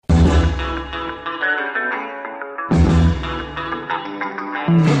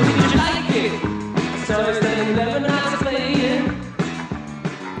Did you like it? So I spent 11 nights playing.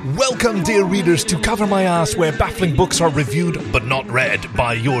 Welcome, dear readers, to Cover My Ass, where baffling books are reviewed but not read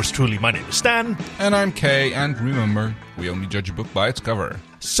by yours truly. My name is Stan. And I'm Kay, and remember, we only judge a book by its cover.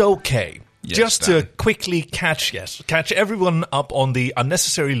 So, Kay, Yes, just Stan. to quickly catch everyone up on the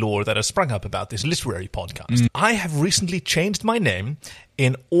unnecessary lore that has sprung up about this literary podcast. I have recently changed my name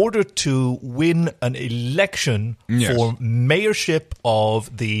in order to win an election Yes. for mayorship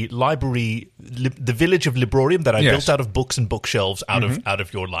of the library, the village of Librorium that I Yes. built out of books and bookshelves out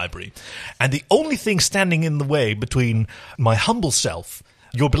of your library. And the only thing standing in the way between my humble self,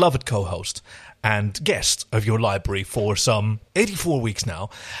 your beloved co-host, and guest of your library for some 84 weeks now,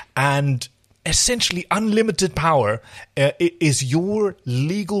 and essentially unlimited power, is your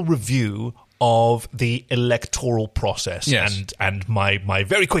legal review of the electoral process. Yes. And my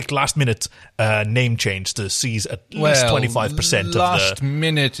very quick last-minute name change to seize at least 25% of the... last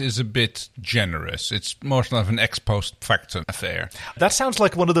minute is a bit generous. It's more of an ex post facto affair. That sounds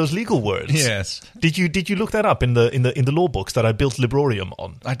like one of those legal words. Yes. Did you look that up in the law books that I built Librorium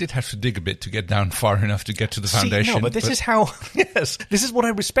on? I did have to dig a bit to get down far enough to get to the foundation. See, no, but this is how. Yes, this is what I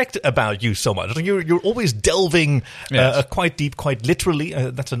respect about you so much. You're always delving Yes. quite deep, quite literally.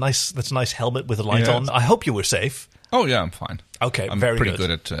 That's a nice helmet with a light Yes. on. I hope you were safe. Oh, yeah, I'm fine. Okay, I'm very pretty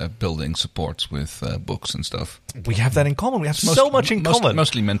good. good at building supports with books and stuff. We have that in common. We have so much in common.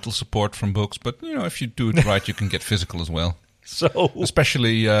 Mostly mental support from books, but, if you do it right, you can get physical as well. So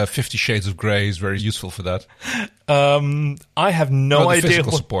Especially 50 Shades of Grey is very useful for that. I have no the idea.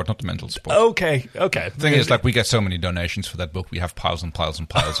 physical support, not the mental support. Okay. The thing is, we get so many donations for that book. We have piles and piles and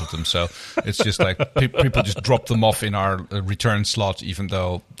piles of them. So it's just people just drop them off in our return slot, even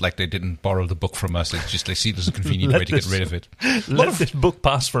though they didn't borrow the book from us. It's just they see it as a convenient way to get rid of it. Let this book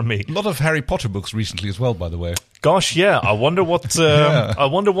pass for me. A lot of Harry Potter books recently as well, by the way. Gosh, yeah. I wonder what. I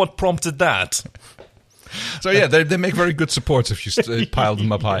wonder what prompted that. So yeah, they make very good supports if you pile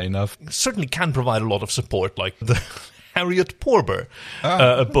them up high enough. Certainly can provide a lot of support, like the Harriet Porber,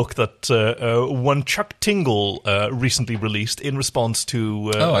 a book that one Chuck Tingle recently released in response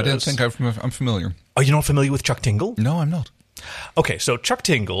to... I don't think I'm familiar. Are you not familiar with Chuck Tingle? No, I'm not. Okay, so Chuck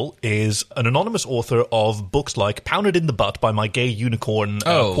Tingle is an anonymous author of books like Pounded in the Butt by My Gay Unicorn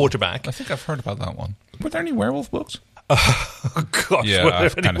Quarterback. I think I've heard about that one. Were there any werewolf books? Gosh, Yeah, were I there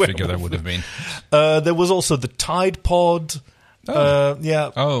kind of any figured there werewolf? would have been. There was also the Tide Pod.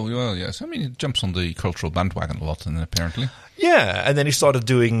 Yeah. Oh, well, yes. I mean, it jumps on the cultural bandwagon a lot, then, apparently. Yeah, and then he started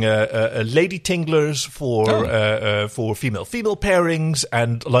doing lady tinglers for female pairings,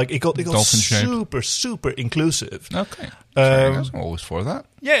 and it got Dolphin shape. super inclusive. Okay. I'm always for that.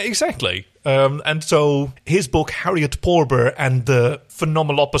 Yeah, exactly. And so his book Harriet Porber and the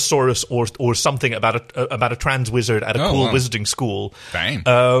Phenomeloposaurus or something about a trans wizard at a cool wizarding school.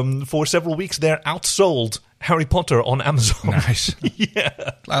 Bang. For several weeks there outsold Harry Potter on Amazon. Nice. Yeah.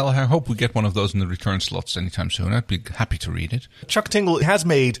 I hope we get one of those in the return slots anytime soon. I'd be happy to read it. Chuck Tingle has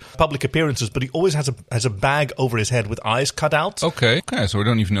made public appearances, but he always has a bag over his head with eyes cut out. Okay, so we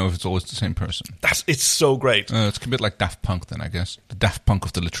don't even know if it's always the same person. It's so great. It's a bit like Daft Punk then, I guess. The Daft Punk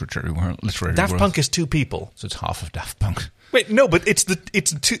of the literary world. Daft Punk is two people. So it's half of Daft Punk. Wait, no, but it's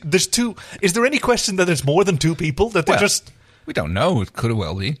two. There's two. Is there any question that there's more than two people? That they're just. We don't know. It could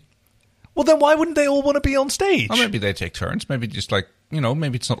well be. Well, then why wouldn't they all want to be on stage? Or maybe they take turns. Maybe just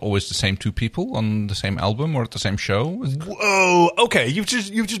maybe it's not always the same two people on the same album or at the same show. Whoa, okay, you've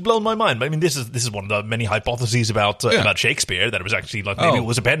just blown my mind. I mean, this is one of the many hypotheses about Shakespeare, that it was actually maybe it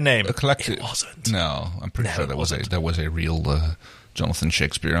was a pen name. A collective. It wasn't. No, I'm pretty sure there was a real Jonathan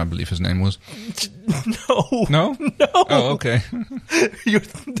Shakespeare, I believe his name was. No. No? No. Oh, okay.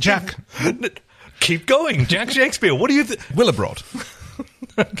 Jack. Keep going, Jack Shakespeare. What do you Willibrord.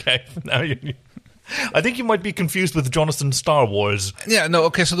 Okay, now I think you might be confused with Jonathan Star Wars. Yeah, no,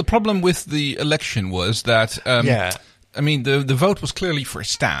 okay, so the problem with the election was that, I mean, the vote was clearly for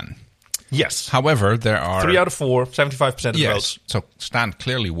Stan. Yes. However, there are... 3 out of 4, 75% of the votes. So Stan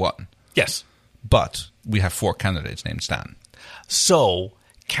clearly won. Yes. But we have 4 candidates named Stan. So...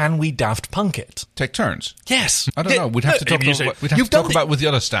 can we Daft Punk it? Take turns? Yes. I don't know. We'd have to talk about with the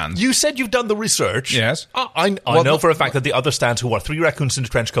other stands. You said you've done the research. Yes. I know for a fact that the other stands, who are 3 raccoons in a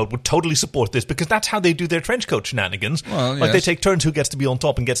trench coat, would totally support this, because that's how they do their trench coat shenanigans. Well, they take turns who gets to be on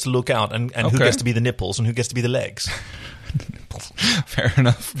top and gets to look out, and who gets to be the nipples and who gets to be the legs. nipples. Fair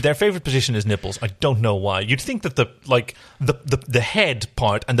enough. Their favorite position is nipples. I don't know why. You'd think that the head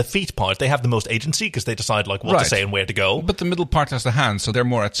part and the feet part, they have the most agency because they decide what to say and where to go. But the middle part has the hands, so they're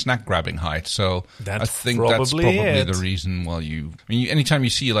more at snack grabbing height. So I think that's probably the reason why anytime you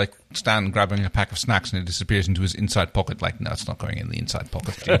see Stan grabbing a pack of snacks and it disappears into his inside pocket, no, it's not going in the inside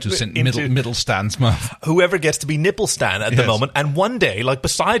pocket. Into middle Stan's mouth. Whoever gets to be Nipple Stan at the moment, and one day,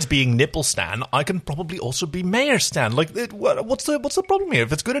 besides being Nipple Stan, I can probably also be Mayor Stan. What's the problem here?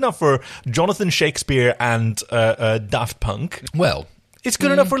 If it's good enough for Jonathan Shakespeare and Daft Punk, well, it's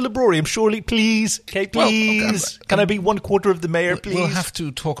good enough for Librorium, surely. Please, okay, please. Well, okay, can I be 1/4 of the mayor, please? We'll have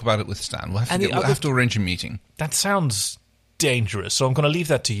to talk about it with Stan. We'll have to arrange a meeting. That sounds dangerous, so I'm going to leave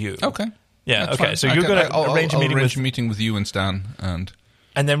that to you. Okay. Yeah, that's okay. fine. So you're going to arrange a meeting a meeting with you and Stan, and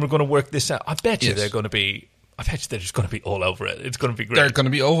then we're going to work this out. I bet you they're going to be. I bet you they're just going to be all over it. It's going to be great. They're going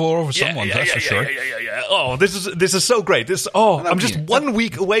to be over someone, that's for sure. Yeah. Oh, this is so great. I'm just 1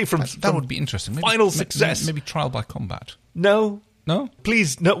 week away from that would be interesting. Final success. Maybe trial by combat. No,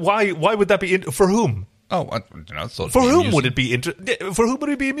 please, no. Why would that be? For whom? Oh, I thought. For whom would it be? For whom would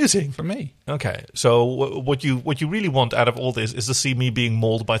it be amusing? For me. Okay, so what you really want out of all this is to see me being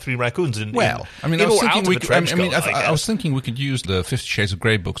mauled by 3 raccoons. I was thinking we could use the 50 Shades of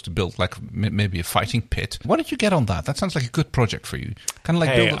Grey books to build maybe a fighting pit. Why don't you get on that? That sounds like a good project for you. Kind of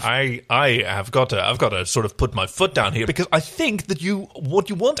build. I've got to sort of put my foot down here because I think that what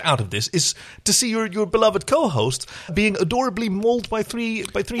you want out of this is to see your beloved co-host being adorably mauled by three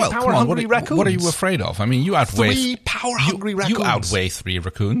power hungry raccoons. What are you afraid of? I mean, you outweigh 3 power-hungry raccoons. You outweigh 3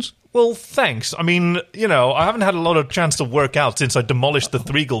 raccoons. Well, thanks. I mean, I haven't had a lot of chance to work out since I demolished the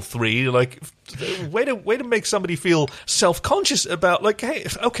Threegle 3. Way to make somebody feel self-conscious about, hey,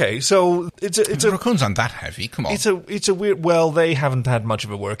 okay, so it's a... Raccoons aren't that heavy, come on. It's a weird... Well, they haven't had much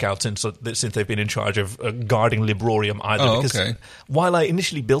of a workout since they've been in charge of guarding Librorium either. Oh, because okay. While I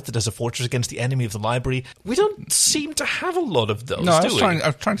initially built it as a fortress against the enemy of the library, we don't seem to have a lot of those, No, I was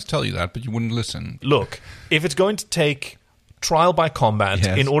trying to tell you that, but you wouldn't listen. Look, if it's going to take trial by combat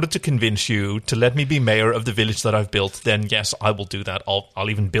in order to convince you to let me be mayor of the village that I've built, then yes, I will do that. I'll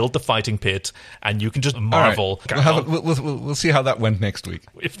even build the fighting pit, and you can just marvel. Right. We'll see how that went next week.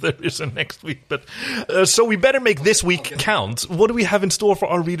 If there is a next week. But so we better make this week count. What do we have in store for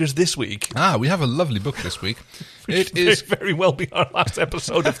our readers this week? We have a lovely book this week. It is very well be our last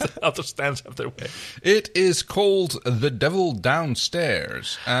episode if the other stands have their way. It is called The Devil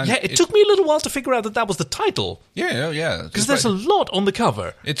Downstairs. And it took me a little while to figure out that was the title. Yeah. Because there's a lot on the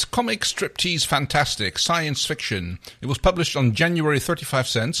cover. It's comic striptease fantastic science fiction. It was published on January 35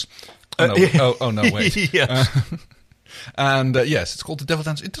 cents. Oh no, wait. Yes. And yes, it's called The Devil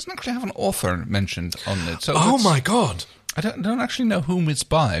Downstairs. It doesn't actually have an author mentioned on it. So my God. I don't actually know whom it's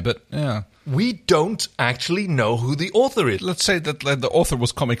by, but yeah. We don't actually know who the author is. Let's say that the author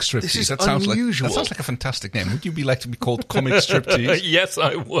was Comic Striptease. This is that unusual. That sounds like a fantastic name. Would you like to be called Comic Striptease? Yes,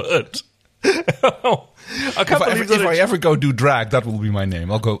 I would. If I ever go do drag, that will be my name.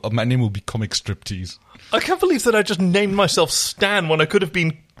 My name will be Comic Striptease. I can't believe that I just named myself Stan when I could have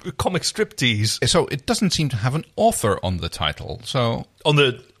been Comic Striptease. So it doesn't seem to have an author on the title. So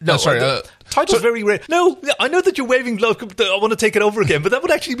title's very rare. No, I know that you're waving. I want to take it over again, but that would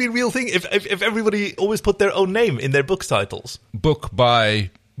actually be a real thing if everybody always put their own name in their books titles. Book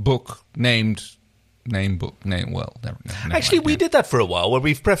by book named. Well, never actually, we did that for a while, where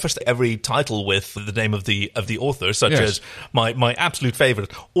we've prefaced every title with the name of the author, such as my absolute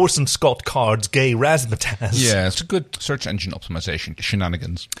favorite, Orson Scott Card's Gay Razzmatazz. Yeah, it's a good search engine optimization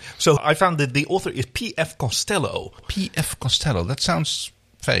shenanigans. So I found that the author is P.F. Costello. P.F. Costello. That sounds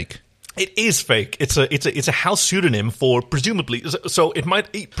fake. It is fake. It's a house pseudonym for presumably. So it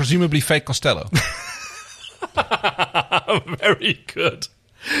might presumably fake Costello. Very good.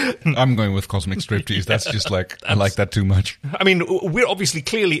 I'm going with Cosmic Striptease. That's just I like that too much. I mean, we're obviously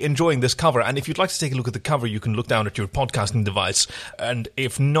clearly enjoying this cover, and if you'd like to take a look at the cover, you can look down at your podcasting device, and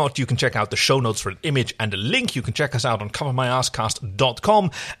if not, you can check out the show notes for an image and a link. You can check us out on covermyasscast.com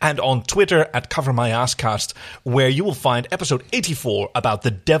and on Twitter at covermyasscast, where you will find episode 84 about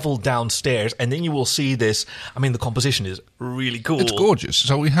the devil downstairs, and then you will see this. I mean, the composition is really cool. It's gorgeous.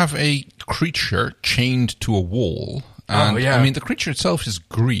 So we have a creature chained to a wall. And, I mean, the creature itself is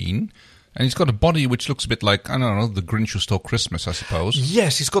green, and he's got a body which looks a bit like, I don't know, the Grinch Who Stole Christmas, I suppose.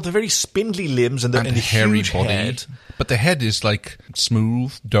 Yes, he's got the very spindly limbs and the hairy huge body. Head. But the head is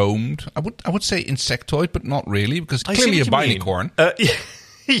smooth, domed. I would say insectoid, but not really, because clearly a binicorn.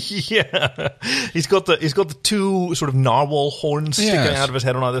 Yeah, he's got the two sort of narwhal horns sticking out of his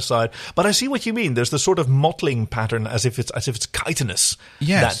head on either side. But I see what you mean. There's the sort of mottling pattern as if it's chitinous.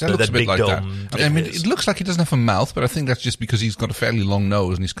 Yes, that looks a bit big like dome. that. I mean, it looks like he doesn't have a mouth, but I think that's just because he's got a fairly long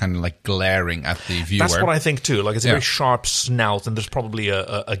nose and he's kind of like glaring at the viewer. That's what I think too. Like it's a very sharp snout, and there's probably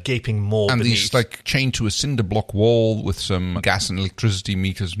a gaping maw and beneath. he's like chained to a cinder block wall with some gas and electricity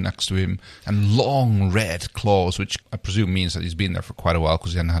meters next to him, and long red claws, which I presume means that he's been there for quite a while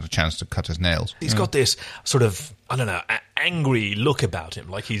because he hadn't had a chance to cut his nails. He's got this sort of, I don't know, angry look about him.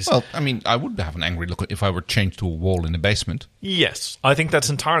 Like he's... Well, I mean, I would have an angry look if I were chained to a wall in a basement. Yes, I think that's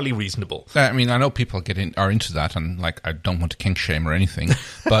entirely reasonable. I mean, I know people are into that, and like, I don't want to kink shame or anything,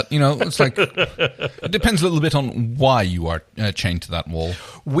 but you know, it's like it depends a little bit on why you are chained to that wall.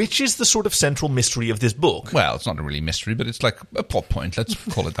 Which is the sort of central mystery of this book. Well, it's not a really mystery, but it's like a plot point. Let's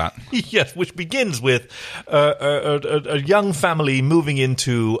call it that. Yes, which begins with a young family moving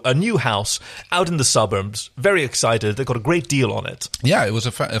into a new house out in the suburbs. Very excited. They got a great deal on it. Yeah, it was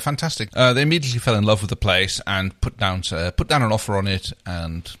a fantastic. They immediately fell in love with the place and put down an offer on it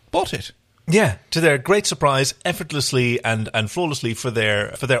and bought it. Yeah, to their great surprise, effortlessly and flawlessly for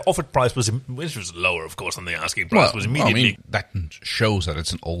their offered price which was lower, of course, than the asking price. Was immediately. I mean, that shows that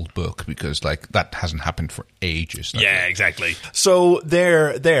it's an old book because like that hasn't happened for ages. Yeah, exactly. So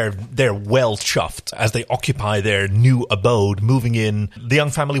they're well chuffed as they occupy their new abode, moving in. The young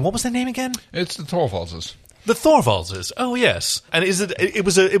family. What was their name again? It's the Thorvaldses. The Thorvaldses. Oh yes, and it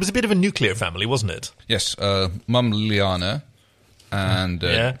was a bit of a nuclear family, wasn't it? Yes, Mum Liliana. And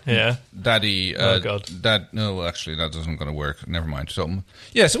Daddy, oh God, Dad. No, actually, that doesn't going to work. Never mind. So,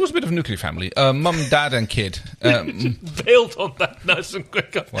 yes, it was a bit of a nuclear family. Mum, Dad, and kid. Bailed on that nice and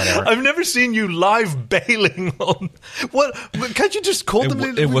quick. Whatever. I've never seen you live bailing on what. Can't you just call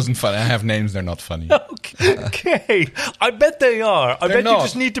them? It wasn't funny. I have names. They're not funny. Okay, I bet they are. I bet not. you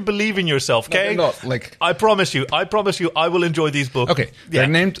just need to believe in yourself. Okay, they're not. Like I promise you, I will enjoy these books. Okay, they're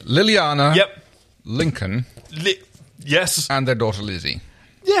named Liliana. Yep. Lincoln. Yes. And their daughter Lizzie.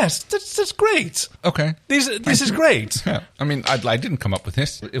 Yes, that's great. Okay. This is great. Yeah. I mean, I didn't come up with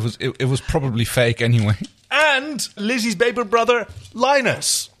this. It was probably fake anyway. And Lizzie's baby brother,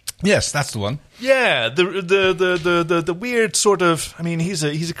 Linus. Yes, that's the one. Yeah, the weird sort of. I mean, he's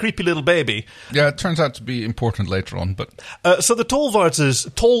a creepy little baby. Yeah, it turns out to be important later on. But so the Torvalds'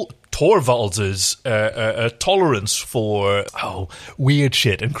 tolerance for weird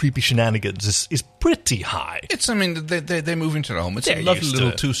shit and creepy shenanigans is pretty high. I mean, they move into their home. It's a lovely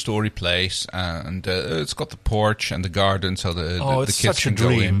little 2-story place, and it's got the porch and the garden, so the kids can go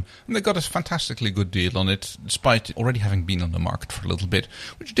in. And they got a fantastically good deal on it, despite already having been on the market for a little bit,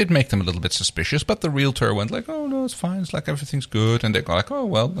 which did make them a little bit suspicious. But the realtor went like, "Oh no, it's fine. It's like everything's good," and they go like, "Oh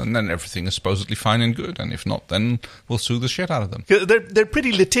well," and then everything is supposedly fine and good. And if not, then we'll sue the shit out of them. They're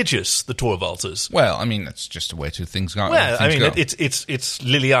pretty litigious, the Torvaldses. Well, I mean, that's just the way things go. Well, I mean, it's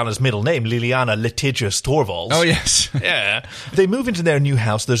Liliana's middle name, Liliana Litigious Torvalds. Oh yes, yeah. They move into their new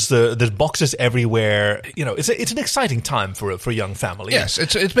house. There's boxes everywhere. You know, it's an exciting time for a young family. Yes,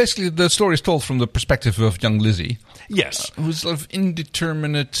 it's basically the story is told from the perspective of young Lizzie. Yes, who's sort of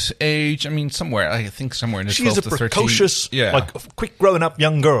indeterminate age. I mean, somewhere in the 12 to 13. She's a precocious, quick growing up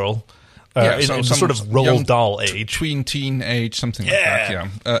young girl. In some sort of Roald Dahl age. Between teen age, something like that,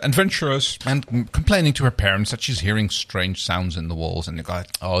 yeah. Adventurous, and complaining to her parents that she's hearing strange sounds in the walls, and they go,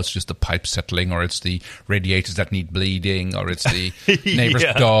 it's just the pipes settling, or it's the radiators that need bleeding, or it's the neighbor's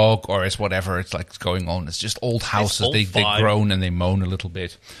dog, or it's whatever it's like going on. It's just old houses. They groan and they moan a little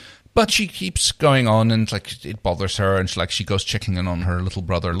bit. But she keeps going on, and like it bothers her, and she goes checking in on her little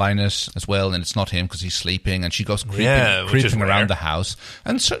brother Linus as well, and it's not him because he's sleeping, and she goes creeping around the house,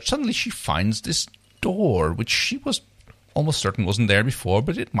 and suddenly she finds this door, which she was almost certain wasn't there before,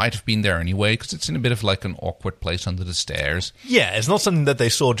 but it might have been there anyway, because it's in a bit of like an awkward place under the stairs. Yeah, it's not something that they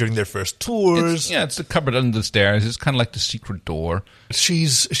saw during their first tours. It's the cupboard under the stairs. It's kind of like the secret door.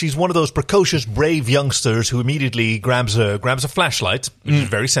 She's one of those precocious, brave youngsters who immediately grabs a flashlight, which is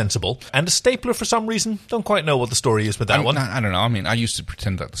very sensible, and a stapler for some reason. Don't quite know what the story is with that one. I don't know. I mean, I used to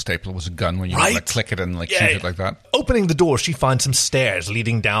pretend that the stapler was a gun when you would like click it and like shoot it like that. Opening the door, she finds some stairs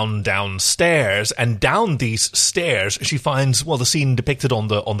leading downstairs, and down these stairs she finds the scene depicted on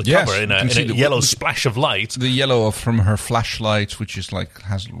the cover in a yellow splash of light. The yellow from her flashlight, which is like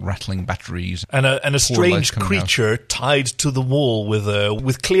has rattling batteries, and a strange creature tied to the wall with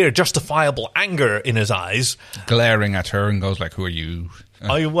clear, justifiable anger in his eyes, glaring at her, and goes like, "Who are you?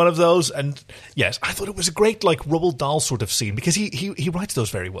 Are you one of those?" And yes, I thought it was a great like Roald Dahl sort of scene, because he writes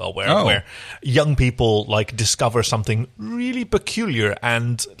those very well, where young people like discover something really peculiar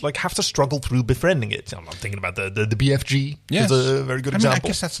and like have to struggle through befriending it. I'm thinking about the BFG G Yes. is a very good I mean, example. I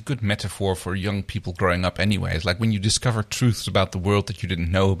guess that's a good metaphor for young people growing up anyway. It's like when you discover truths about the world that you didn't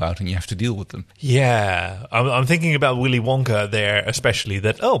know about and you have to deal with them. Yeah, I'm thinking about Willy Wonka there, especially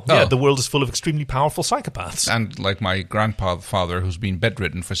that, the world is full of extremely powerful psychopaths. And like my grandfather, who's been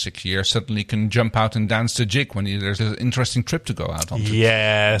bedridden for 6 years, suddenly can jump out and dance to jig when there's an interesting trip to go out on.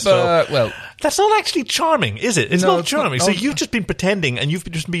 Yeah, so well, that's not actually charming, is it? It's No, not it's not. charming. So you've just been pretending, and you've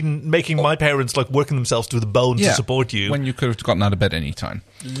just been making my parents like working themselves to the bone to support you. when you could have gotten out of bed any time.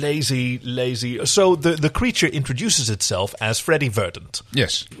 Lazy. So the creature introduces itself as Freddy Verdant.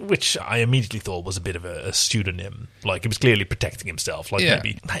 Yes. Which I immediately thought was a bit of a pseudonym. Like, it was clearly protecting himself. Like, Yeah.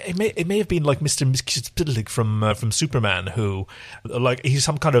 maybe it may have been like Mr. Mxyzptlk from Superman, who, like, he's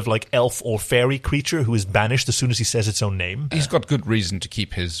some kind of like elf or fairy creature who is banished as soon as he says its own name. He's got good reason to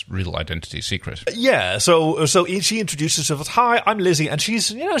keep his real identity secret. Yeah, so she introduces herself as, "Hi, I'm Lizzie," and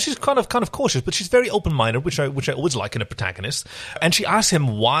she's kind of cautious, but she's very open-minded, which I always like in a protagonist. And she asks him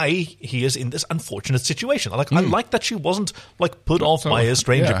why he is in this unfortunate situation. I like that she wasn't like put off by his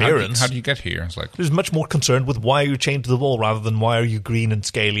strange appearance. How do you get here? It's like, She was much more concerned with why are you chained to the wall rather than why are you green and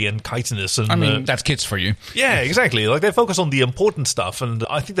scaly and chitinous. And I mean, that's kids for you. yeah, exactly. Like, they focus on the important stuff, and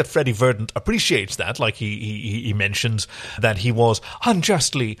I think that Freddy Verdant appreciates that. Like, he mentions that he was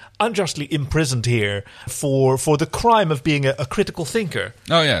unjustly imprisoned here for the crime of being a critical thinker.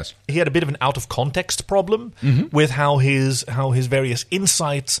 Oh, yes. He had a bit of an out of context problem with how his various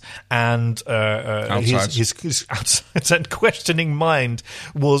insights and his outsides and questioning mind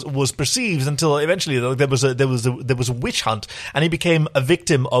was perceived, until eventually there was a witch hunt, and he became a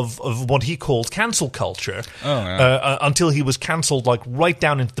victim of what he called cancel culture. Until he was cancelled, like, right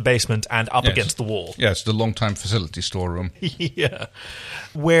down into the basement and up against the wall. Yes, the long-time facility storeroom. Yeah,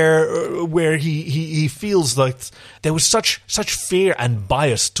 where he feels like there was such fear and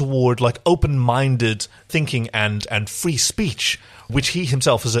bias toward like open-minded thinking and free speech, which he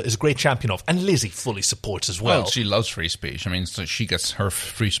himself is a great champion of, and Lizzie fully supports as well. Well, she loves free speech. I mean, so she gets her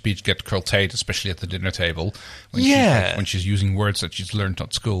free speech get curtailed, especially at the dinner table, when she's using words that she's learned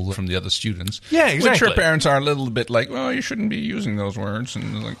at school from the other students. Yeah, exactly. Which her parents are a little bit like, well, you shouldn't be using those words,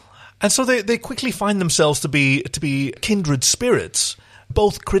 and like. And so they quickly find themselves to be kindred spirits,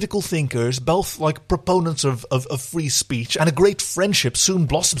 both critical thinkers, both like proponents of free speech, and a great friendship soon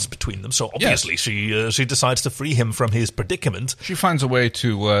blossoms between them. So obviously she decides to free him from his predicament. She finds a way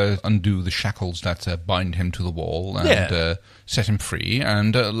to undo the shackles that bind him to the wall and set him free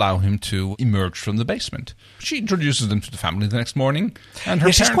and allow him to emerge from the basement. She introduces them to the family the next morning, and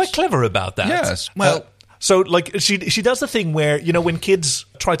her parents... she's quite clever about that. Yes, well... So, like, she does the thing where, when kids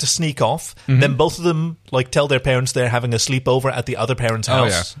try to sneak off, then both of them, like, tell their parents they're having a sleepover at the other parent's house.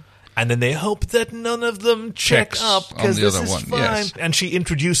 Yes. And then they hope that none of them check Checks up, on because the this other is one, fine. yes. And she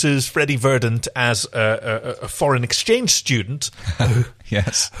introduces Freddy Verdant as a foreign exchange student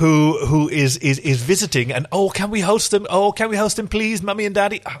Yes. who is visiting. And, can we host him? Oh, can we host him, please, Mummy and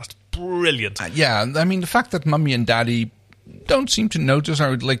Daddy? Oh, it's brilliant. Yeah, I mean, the fact that Mummy and Daddy don't seem to notice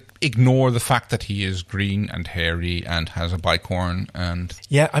or like ignore the fact that he is green and hairy and has a bicorn, and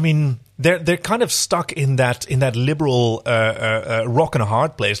yeah, I mean they're kind of stuck in that liberal rock and a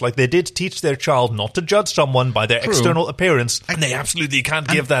hard place. Like, they did teach their child not to judge someone by their external appearance, and they absolutely can't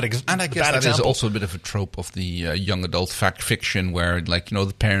give that. And I guess that example. is also a bit of a trope of the young adult fact fiction, where like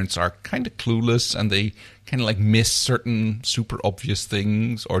the parents are kind of clueless and they kind of like miss certain super obvious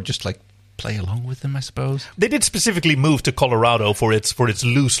things, or just like play along with them, I suppose. They did specifically move to Colorado for its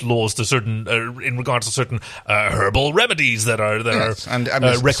loose laws to certain in regards to certain herbal remedies that are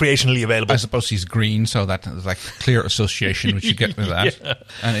recreationally available. I suppose he's green, so that is like clear association which you get with that. Yeah.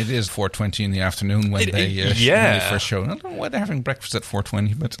 And it is 4:20 in the afternoon when they first show. I don't know why they're having breakfast at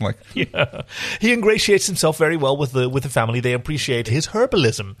 4:20, but like he ingratiates himself very well with the family. They appreciate his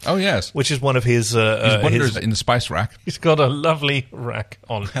herbalism. Oh yes, which is one of his wonders in the spice rack. He's got a lovely rack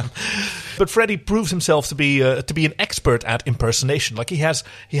on him. But Freddy proves himself to be an expert at impersonation. Like, he has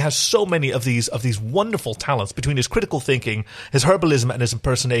so many of these wonderful talents between his critical thinking, his herbalism, and his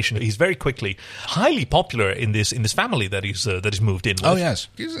impersonation. He's very quickly highly popular in this family that he's moved in with. Oh yes,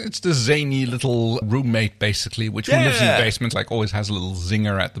 it's the zany little roommate basically, which when lives in the basement, like always has a little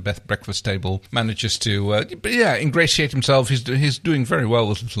zinger at the breakfast table. Manages to ingratiate himself. He's doing very well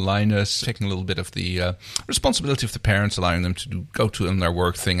with little Linus, taking a little bit of the responsibility of the parents, allowing them to go to their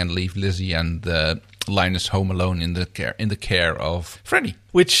work thing and leave Lizzie and Linus home alone in the care of Freddy.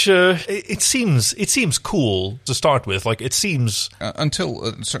 Which it seems cool to start with. Like, it seems until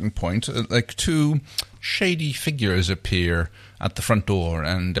a certain point, like two shady figures appear at the front door,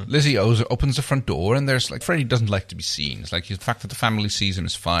 and Lizzie opens the front door, and there's like Freddy doesn't like to be seen. It's like the fact that the family sees him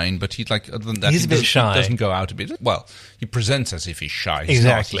is fine, but he's like, other than that, He's a bit shy. He doesn't go out a bit. Well, he presents as if he's shy.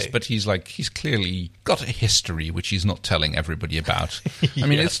 Exactly. But he's clearly got a history which he's not telling everybody about. I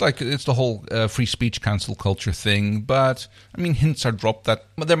mean, it's the whole free speech cancel culture thing, but I mean, hints are dropped that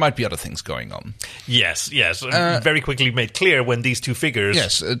there might be other things going on. Yes. Very quickly made clear when these two figures...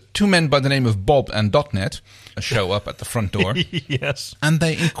 Yes, two men by the name of Bob and .NET show up at the front door. Yes. And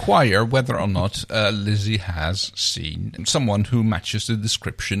they inquire whether or not Lizzie has seen someone who matches the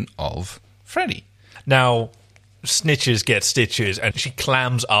description of Freddy. Now, snitches get stitches, and she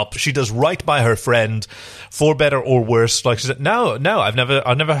clams up. She does right by her friend, for better or worse. Like she said, no, I've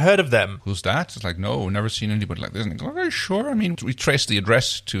never heard of them. Who's that? It's like, no, never seen anybody like this. And they go, are you sure? I mean, we traced the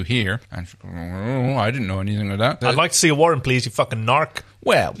address to here. And she goes, oh, I didn't know anything of that. I'd like to see a warrant, please, you fucking narc.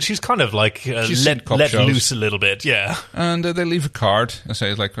 Well, she's kind of like she's let loose a little bit, yeah. And they leave a card and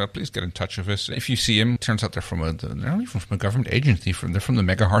say, like, well, please get in touch with us. If you see him, turns out they're not even from a government agency. They're from the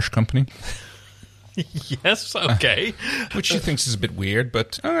Mega Harsh Company. Yes, okay. Which she thinks is a bit weird,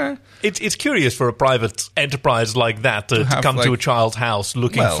 but... It's curious for a private enterprise like that to come to a child's house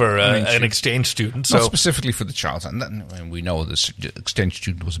looking for an exchange student. Not specifically for the child. And we know this exchange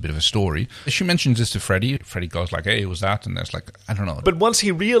student was a bit of a story. She mentions this to Freddy. Freddy goes like, hey, who was that? And there's like, I don't know. But once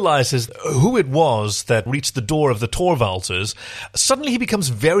he realizes who it was that reached the door of the Torvalds, suddenly he becomes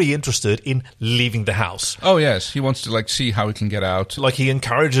very interested in leaving the house. Oh, yes. He wants to see how he can get out. Like, he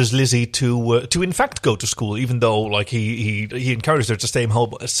encourages Lizzie to in fact go to school, even though like he encouraged her to stay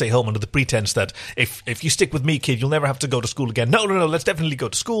home under the pretense that if you stick with me, kid, you'll never have to go to school again. No, let's definitely go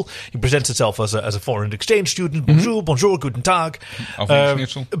to school. He presents himself as a foreign exchange student. Bonjour, guten Tag.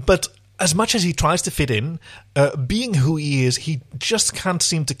 But as much as he tries to fit in, being who he is, he just can't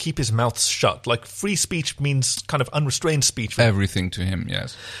seem to keep his mouth shut. Like, free speech means kind of unrestrained speech. Everything to him,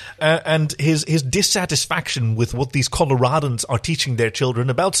 yes. And his dissatisfaction with what these Coloradans are teaching their children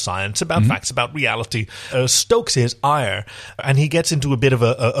about science, about facts, about reality, stokes his ire. And he gets into a bit of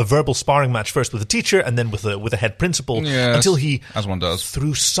a verbal sparring match, first with the teacher and then with a head principal, until he, as one does,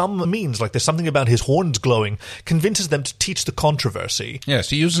 through some means, like there's something about his horns glowing, convinces them to teach the controversy.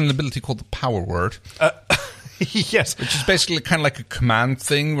 Yes, he uses an ability called the power word. Yes. Which is basically kind of like a command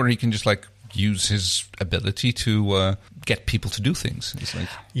thing where he can just use his ability to get people to do things. It's like,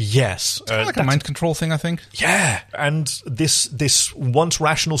 yes. It's kind of like a mind control thing, I think. Yeah. And this once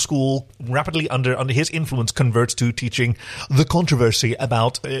rational school rapidly under his influence converts to teaching the controversy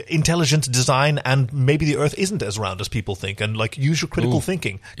about intelligent design, and maybe the Earth isn't as round as people think, and use your critical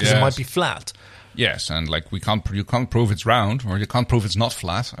thinking because it might be flat. Yes, and you can't prove it's round, or you can't prove it's not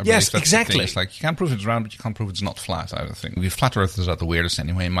flat. Yes, exactly. It's like you can't prove it's round, but you can't prove it's not flat. I think the flat earthers are the weirdest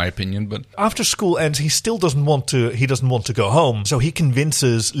anyway, in my opinion. But after school ends, he still doesn't want to go home, so he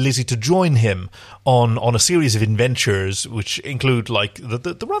convinces Lizzie to join him on a series of adventures, which include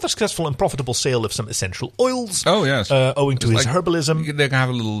the rather successful and profitable sale of some essential oils. Oh yes, owing to his herbalism. They can have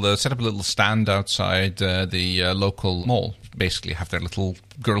a little set up a little stand outside the local mall. Basically, have their little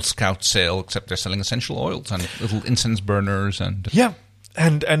Girl Scout sale, except they're selling essential oils and little incense burners and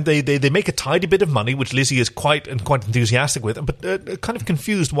And they make a tidy bit of money, which Lizzie is quite enthusiastic with, but kind of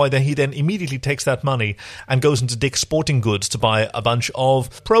confused why he then immediately takes that money and goes into Dick's Sporting Goods to buy a bunch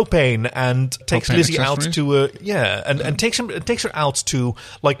of propane and takes Lizzie out to and takes her out to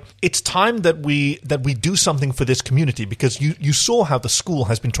it's time that we do something for this community, because you saw how the school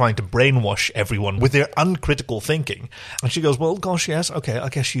has been trying to brainwash everyone with their uncritical thinking. And she goes, well, gosh, yes, okay, I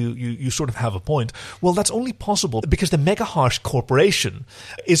guess you sort of have a point. Well, that's only possible because the Mega Harsh Corporation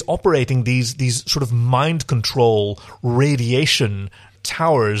is operating these sort of mind control radiation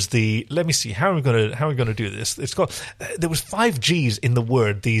towers. Let me see, how are we going to do this? It's called there was 5 G's in the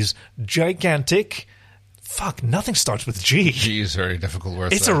word. These gigantic. Fuck, nothing starts with G. G is a very difficult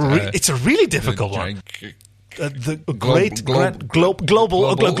word. It's a really difficult one. Global's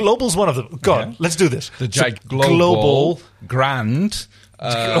one of them. Go on, let's do this. The global grand.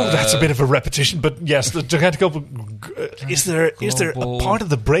 That's a bit of a repetition, but yes, the gigantic global. Is there a part of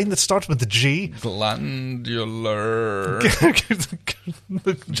the brain that starts with the G? Glandular.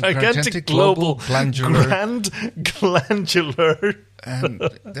 The gigantic global glandular. And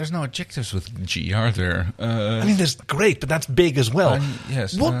there's no adjectives with G, are there? I mean, there's great, but that's big as well.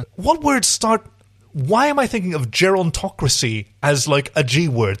 Yes. What words start? Why am I thinking of gerontocracy as a G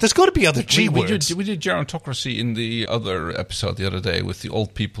word? There's got to be other G words. We did gerontocracy in the other episode the other day with the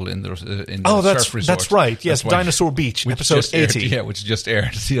old people in the surf resort. That's right. Yes, Dinosaur Beach, episode 80. Which just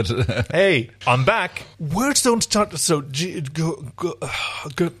aired the other. Hey, I'm back. Words don't start. So good.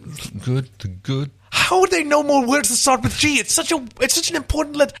 How would they know more words that start with G? It's such an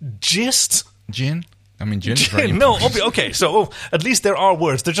important letter. Gist? Gin? I mean, gin is very No, important. okay, so at least there are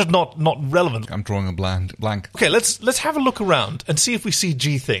words. They're just not relevant. I'm drawing a blank. Okay, let's have a look around and see if we see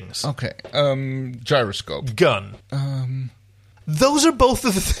G things. Okay. Gyroscope. Gun. Those are both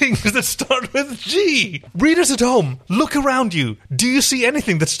of the things that start with G. Readers at home, look around you. Do you see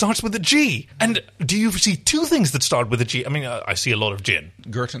anything that starts with a G? And do you see two things that start with a G? I mean, I see a lot of gin.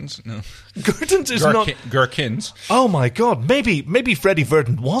 Gherkins? No. Gherkins is not... Gherkins. Oh my God, maybe Freddie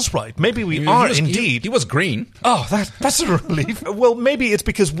Verdant was right. Maybe we are indeed... He was green. Oh, that's a relief. Well, maybe it's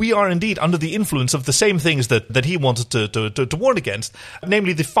because we are indeed under the influence of the same things that he wanted to warn against,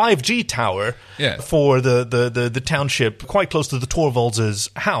 namely the 5G tower for the township quite close to the Torvalds'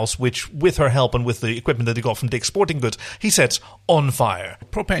 house, which, with her help and with the equipment that he got from Dick's Sporting Goods, he sets on fire.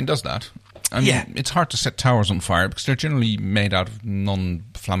 Propane does that. I mean, it's hard to set towers on fire because they're generally made out of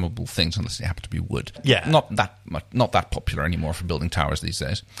non-flammable things unless they happen to be wood. Yeah. Not that popular anymore for building towers these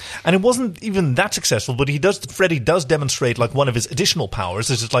days. And it wasn't even that successful, but Freddie does demonstrate like one of his additional powers.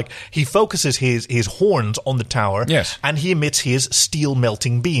 This is like he focuses his horns on the tower, and he emits his steel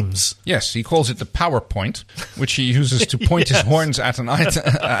melting beams. Yes, he calls it the power point, which he uses to point his horns at an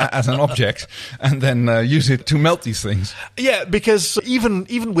object and then use it to melt these things. Yeah, because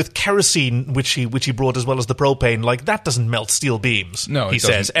even with kerosene, which he brought as well as the propane, like that doesn't melt steel beams. No, he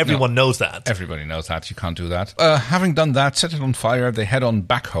says everyone knows that. Everybody knows that. You can't do that. Having done that, set it on fire. They head on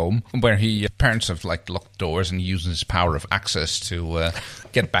back home, where parents have like locked doors, and he uses his power of access to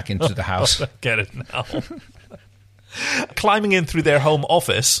get back into the house. Get it now. Climbing in through their home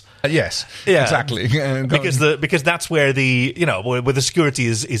office. Yes, exactly. Because that's where where the security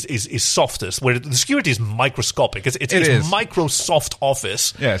is softest, where the security is microscopic. It's Microsoft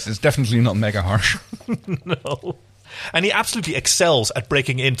Office. Yes, it's definitely not mega harsh. No. And he absolutely excels at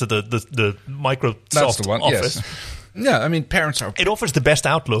breaking into the Microsoft Office. Yes. Yeah, I mean, parents are... It offers the best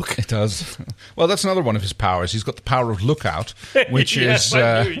outlook. It does. Well, that's another one of his powers. He's got the power of lookout, which is...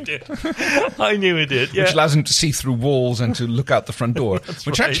 I knew he did. I knew he did, yeah. Which allows him to see through walls and to look out the front door.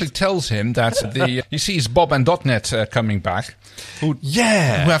 Which actually tells him that he sees Bob and .NET coming back, who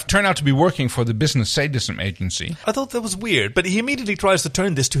have turned out to be working for the Business Sadism Agency. I thought that was weird, but he immediately tries to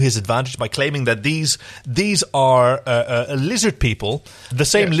turn this to his advantage by claiming that these are lizard people, the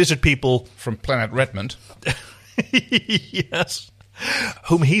same lizard people... From Planet Redmond. Yes,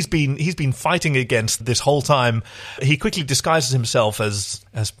 whom he's been fighting against this whole time. He quickly disguises himself as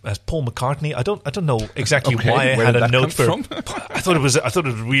Paul McCartney. I don't know exactly why I had a note for. I thought it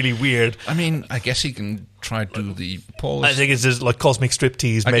was really weird. I mean, I guess he can try to do the Paul. I think it's just like cosmic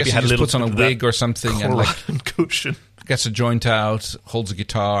striptease. I maybe guess had he a little puts on a wig or something and cushion. Gets a joint out, holds a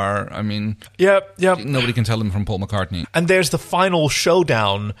guitar. I mean, nobody can tell him from Paul McCartney. And there's the final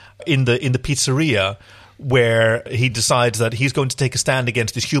showdown in the pizzeria, where he decides that he's going to take a stand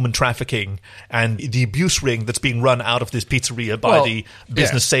against this human trafficking and the abuse ring that's being run out of this pizzeria by the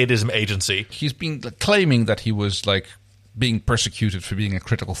Business Sadism Agency. He's been claiming that he was like being persecuted for being a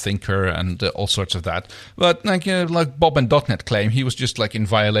critical thinker and all sorts of that. But like Bob and .NET claim, he was just like in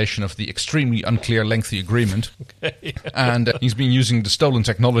violation of the extremely unclear, lengthy agreement. And he's been using the stolen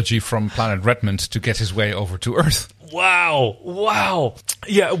technology from Planet Redmond to get his way over to Earth. Wow.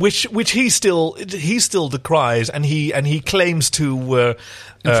 Yeah, which he still decries, and he claims to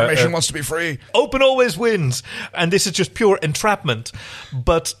information wants to be free. Open always wins, and this is just pure entrapment.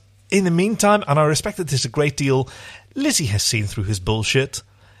 But in the meantime, and I respected this a great deal, Lizzie has seen through his bullshit.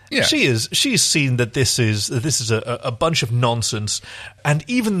 Yeah. She's seen that this is a bunch of nonsense, and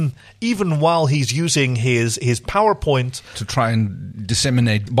even while he's using his PowerPoint to try and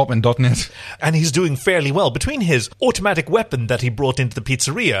disseminate Bob and .NET, and he's doing fairly well between his automatic weapon that he brought into the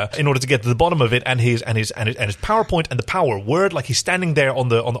pizzeria in order to get to the bottom of it, and his PowerPoint and the power word, like he's standing there on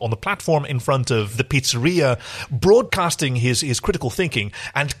the platform in front of the pizzeria, broadcasting his critical thinking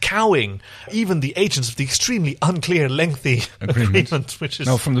and cowing even the agents of the extremely unclear, lengthy agreement, which is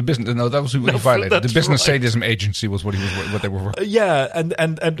from the business. No, that was what he violated. The Business Sadism Agency was what they were.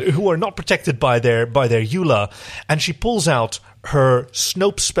 And who are not protected by their EULA, and she pulls out her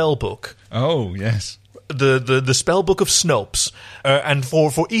Snopes spellbook. Oh yes. The spell book of Snopes, and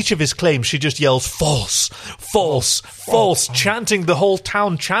for each of his claims, she just yells false, chanting. The whole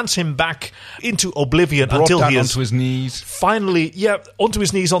town chants him back into oblivion until he is onto his knees. Finally, onto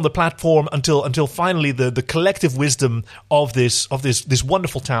his knees on the platform until finally the collective wisdom of this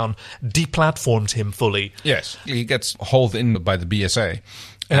wonderful town deplatforms him fully. Yes, he gets hauled in by the BSA.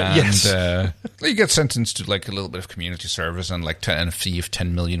 He gets sentenced to like a little bit of community service and like a fee of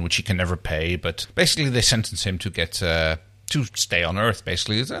 10 million, which he can never pay. But basically, they sentence him to get to stay on Earth,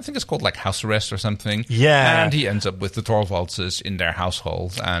 basically. I think it's called like house arrest or something. Yeah. And he ends up with the Torvaldses in their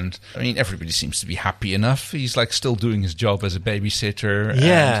household. And, I mean, everybody seems to be happy enough. He's like still doing his job as a babysitter.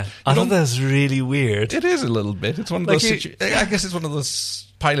 Yeah. And I thought that was really weird. it is a little bit. It's one of those I guess it's one of those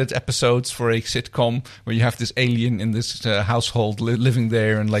pilot episodes for a sitcom where you have this alien in this household living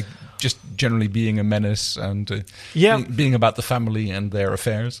there and like just generally being a menace and being about the family and their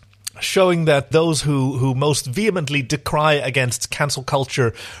affairs. Showing that those who most vehemently decry against cancel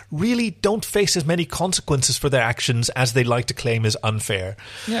culture really don't face as many consequences for their actions as they like to claim is unfair.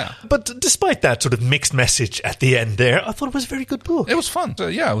 Yeah. But despite that sort of mixed message at the end there, I thought it was a very good book. It was fun. So,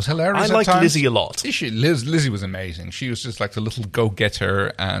 yeah, it was hilarious. I liked at times. Lizzie a lot. Lizzie was amazing. She was just like the little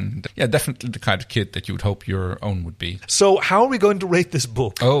go-getter and, yeah, definitely the kind of kid that you would hope your own would be. So how are we going to rate this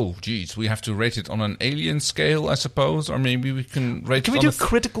book? Oh, geez. We have to rate it on an alien scale, I suppose, or maybe we can rate Can it we on do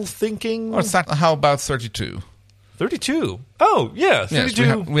critical thinking? Or how about 32? 32. Oh, yeah,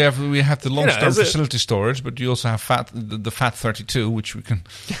 32. Yes, we have the long-term is it- facility storage, but you also have the fat 32, which we can...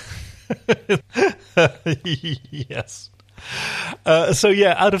 Yes. So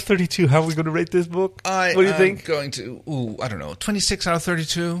yeah, out of 32, how are we going to rate this book? What do you think? Going to, I don't know, 26 out of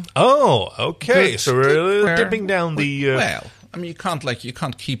 32. Oh, okay. Good. So we're Where- dipping down the... Well, I mean, you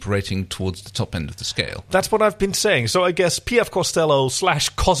can't keep rating towards the top end of the scale. That's what I've been saying. So I guess P.F. Costello /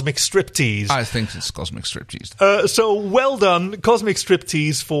 Cosmic Striptease. I think it's Cosmic Striptease. So well done, Cosmic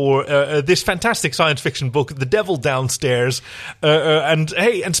Striptease, for this fantastic science fiction book, The Devil Downstairs. And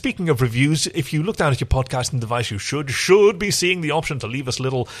hey, and speaking of reviews, if you look down at your podcasting device, you should be seeing the option to leave us a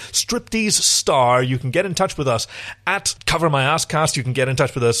little Striptease star. You can get in touch with us at Cover My Asscast. You can get in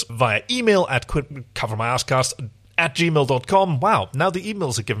touch with us via email at covermyasscast@gmail.com. Wow, now the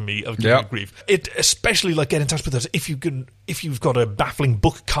emails are giving me grief. It especially get in touch with us if you've got a baffling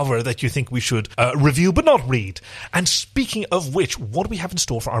book cover that you think we should review but not read. And speaking of which, what do we have in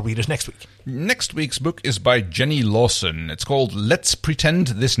store for our readers next week? Next week's book is by Jenny Lawson. It's called Let's Pretend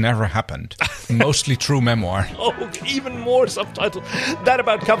This Never Happened. Mostly true memoir. Oh, even more subtitle. That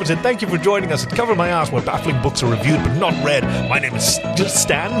about covers it. Thank you for joining us at Cover My Ass, where baffling books are reviewed but not read. My name is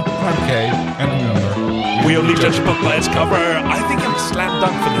Stan. I'm Kay, and remember... We only judge a book by its cover. I think I'm slam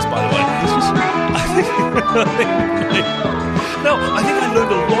dunk for this, by the way. I think I learned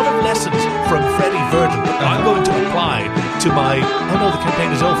a lot of lessons from Freddie Verdon that I'm going to apply to my... Oh no, the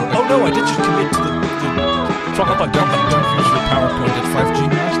campaign is over. Oh no, I did just commit to the trial by combat. Don't use your PowerPoint at 5G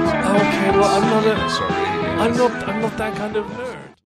masts. Okay, well, I'm not Sorry. I'm not that kind of nerd.